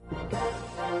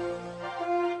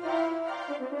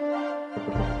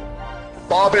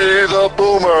Bobby the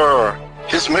Boomer!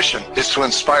 His mission is to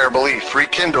inspire belief,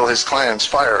 rekindle his clan's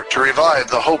fire, to revive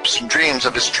the hopes and dreams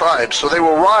of his tribe so they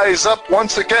will rise up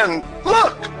once again.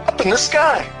 Look! Up in the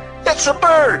sky! It's a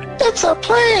bird! It's a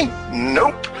plane!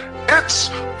 Nope! It's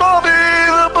Bobby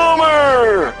the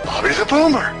Boomer! Bobby the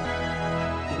Boomer!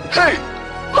 Hey!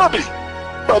 Bobby!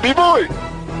 Bobby boy!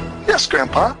 Yes,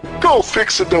 Grandpa. Go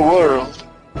fixing the world.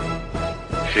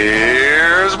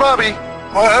 Here's Bobby.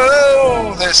 Well,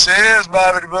 hello, this is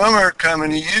Bobby the Boomer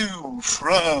coming to you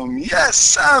from,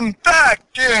 yes, I'm back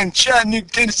in Chattanooga,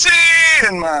 Tennessee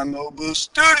in my mobile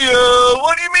studio.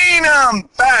 What do you mean I'm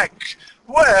back?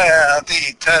 Well,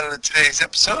 the title of today's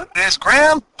episode is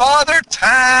Grandfather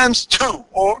Times 2,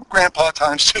 or Grandpa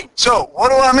Times 2. So,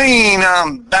 what do I mean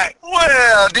I'm back?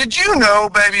 Well, did you know,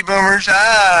 baby boomers,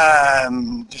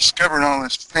 I'm discovering all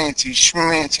this fancy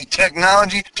schmancy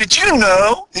technology. Did you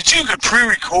know that you could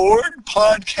pre-record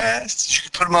podcasts? You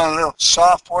could put them on a little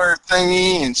software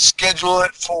thingy and schedule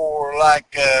it for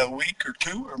like a week or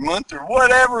two or a month or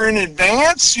whatever in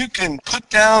advance. You can put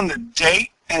down the date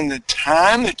and the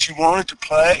time that you wanted to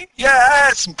play. Yeah, I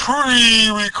had some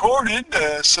pre-recorded,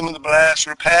 some of the blasts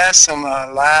were past, some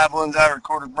live ones I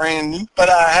recorded brand new, but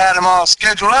I had them all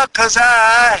scheduled out because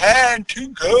I had to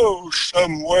go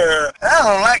somewhere. I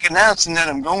don't like announcing that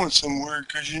I'm going somewhere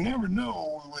because you never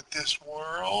know with this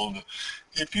world.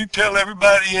 If you tell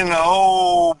everybody in the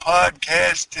whole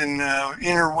podcast and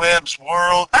interwebs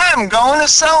world, I'm going to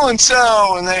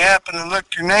so-and-so, and they happen to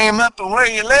look your name up and where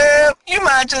you live, you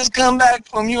might just come back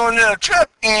from your little trip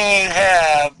and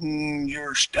have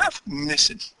your stuff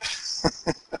missing.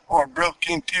 Or broke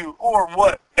into, or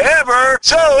whatever.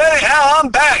 So anyhow, I'm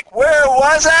back. Where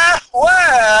was I? Well,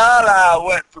 I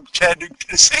went from Chattanooga,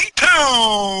 Tennessee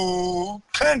to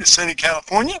kind of sunny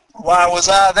California. Why was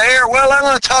I there? Well, I'm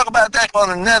going to talk about that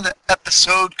on another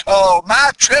episode called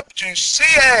My Trip to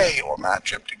CA, or My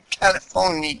Trip to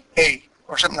California,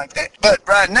 or something like that. But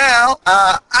right now,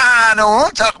 I don't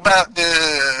want to talk about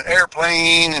the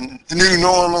airplane and the new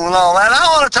normal and all that. I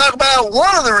want to talk about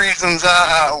one of the reasons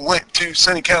I went to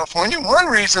sunny California. One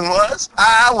reason was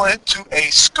I went to a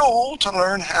school to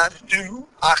learn how to do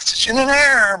oxygen and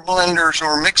air blenders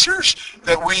or mixers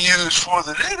that we use for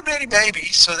the little bitty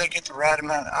babies so they get the right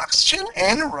amount of oxygen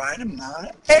and the right amount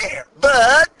of air.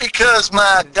 But because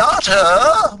my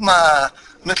daughter, my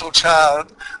little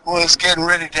child, was getting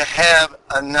ready to have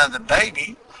another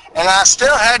baby, and I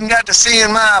still hadn't got to see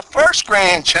my first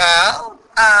grandchild,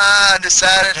 I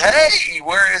decided, hey,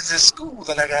 where is this school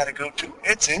that I got to go to?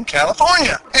 It's in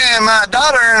California. And my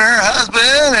daughter and her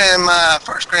husband and my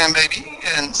first grandbaby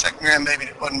and second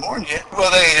grandbaby that wasn't born yet, well,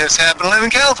 they just happen to live in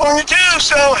California too.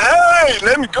 So, hey,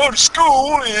 let me go to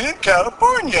school in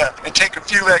California and take a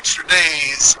few extra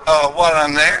days while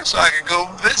I'm there so I could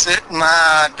go visit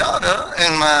my daughter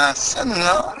and my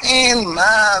son-in-law and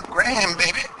my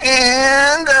grandbaby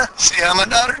and see how my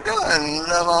daughter's doing.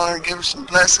 Love on her, give her some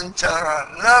blessings, tell her I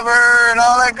love her and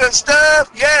all that good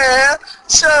stuff. Yeah.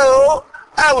 So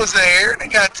I was there and I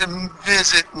got to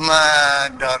visit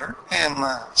my daughter and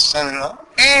my son-in-law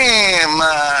and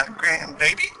my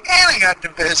grandbaby, and I got to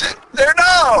visit their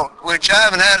dog, which I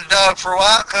haven't had a dog for a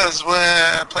while because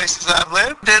places I've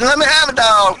lived didn't let me have a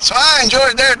dog. So I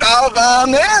enjoyed their dog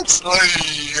immensely.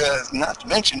 Not to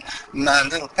mention my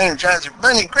little Energizer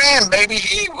Bunny grandbaby,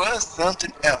 he was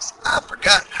something else. I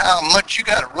forgot how much you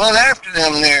got to run after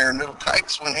them there little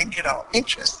types when they get all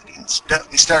interested in stuff.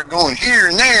 They start going here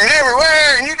and there and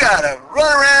everywhere, and you got to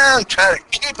run around and try to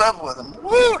keep up with them.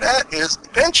 Woo, that is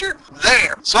adventure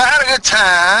there. So I had a good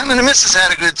time, and the missus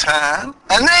had a good time.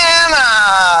 And then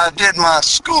I did my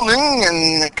schooling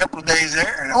in a couple of days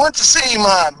there, and I went to see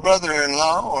my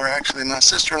brother-in-law, or actually my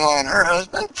sister-in-law and her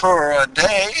husband, for a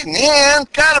day, and then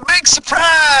got a big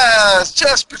surprise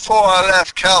just before I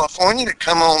left California to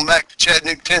come on back to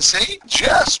Chattanooga, Tennessee,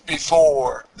 just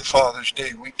before the Father's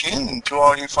Day weekend. And to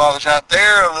all you fathers out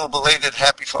there, a little belated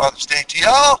Happy Father's Day to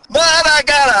y'all. But I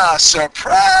got a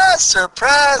surprise.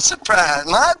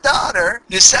 My daughter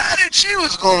decided she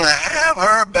was going to have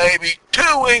her baby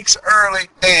 2 weeks early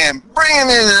and bring him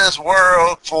into this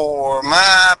world for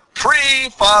my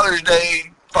pre-Father's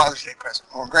Day present,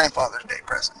 or Grandfather's Day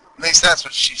present. At least that's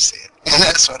what she said. And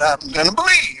that's what I'm going to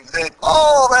believe, that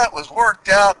all that was worked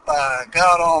out by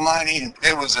God Almighty, and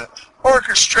it was a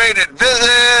orchestrated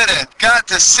visit, and got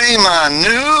to see my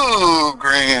new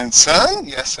grandson.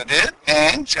 Yes, I did.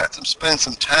 And got to spend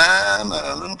some time,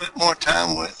 a little bit more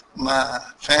time with my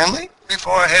family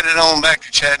before I headed on back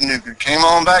to Chattanooga. Came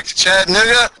on back to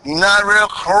Chattanooga, not real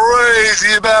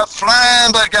crazy about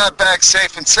flying, but got back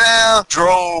safe and sound.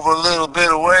 Drove a little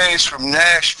bit of ways from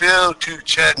Nashville to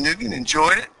Chattanooga and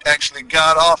enjoyed it. Actually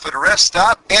got off at a rest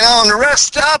stop, and on the rest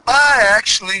stop I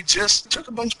actually just took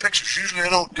a bunch of pictures. Usually I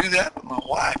don't do that, but my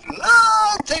wife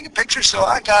loved taking pictures, so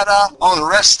I got off on the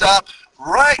rest stop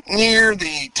right near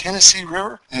the Tennessee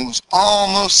River. It was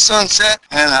almost sunset,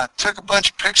 and I took a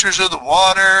bunch of pictures of the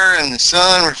water and the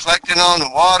sun reflecting on the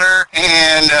water.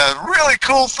 And a really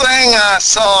cool thing, I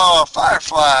saw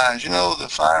fireflies. You know, the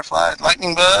fireflies,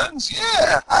 lightning bugs?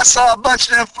 Yeah, I saw a bunch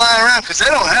of them flying around because they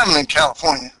don't have them in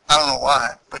California. I don't know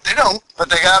why, but they don't. But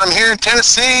they got them here in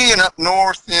Tennessee and up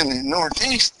north in the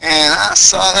Northeast. And I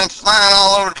saw them flying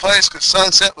all over the place because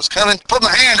sunset was coming. Put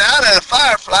my hand out and a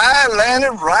firefly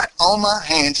landed right on my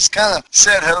hand. Just kind of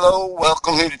said hello,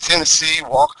 welcome me to Tennessee,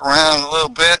 walked around a little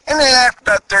bit. And then after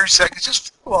about 30 seconds,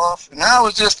 just flew off. And I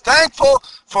was just thankful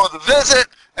for the visit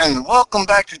and welcome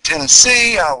back to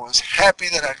Tennessee. I was happy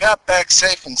that I got back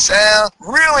safe and sound.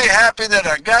 Really happy that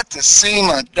I got to see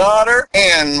my daughter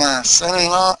and my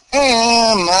son-in-law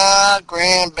and my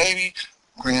grandbabies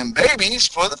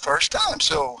for the first time.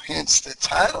 So hence the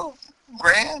title,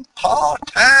 Grandpa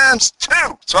Times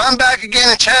 2. So I'm back again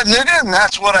in Chattanooga, and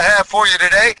that's what I have for you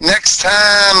today. Next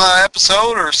time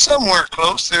episode, or somewhere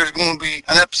close, there's going to be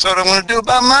an episode I'm going to do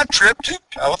about my trip to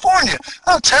California.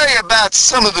 I'll tell you about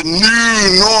some of the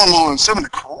new normal and some of the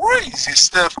crazy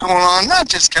stuff going on, not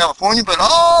just California, but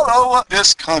all over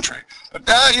this country. But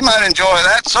you might enjoy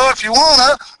that. So if you want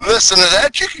to listen to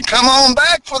that, you can come on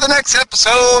back for the next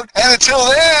episode. And until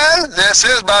then, this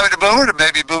is Bobby the Boomer, the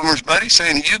baby boomer's buddy,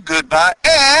 saying to you goodbye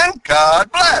and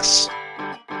God bless.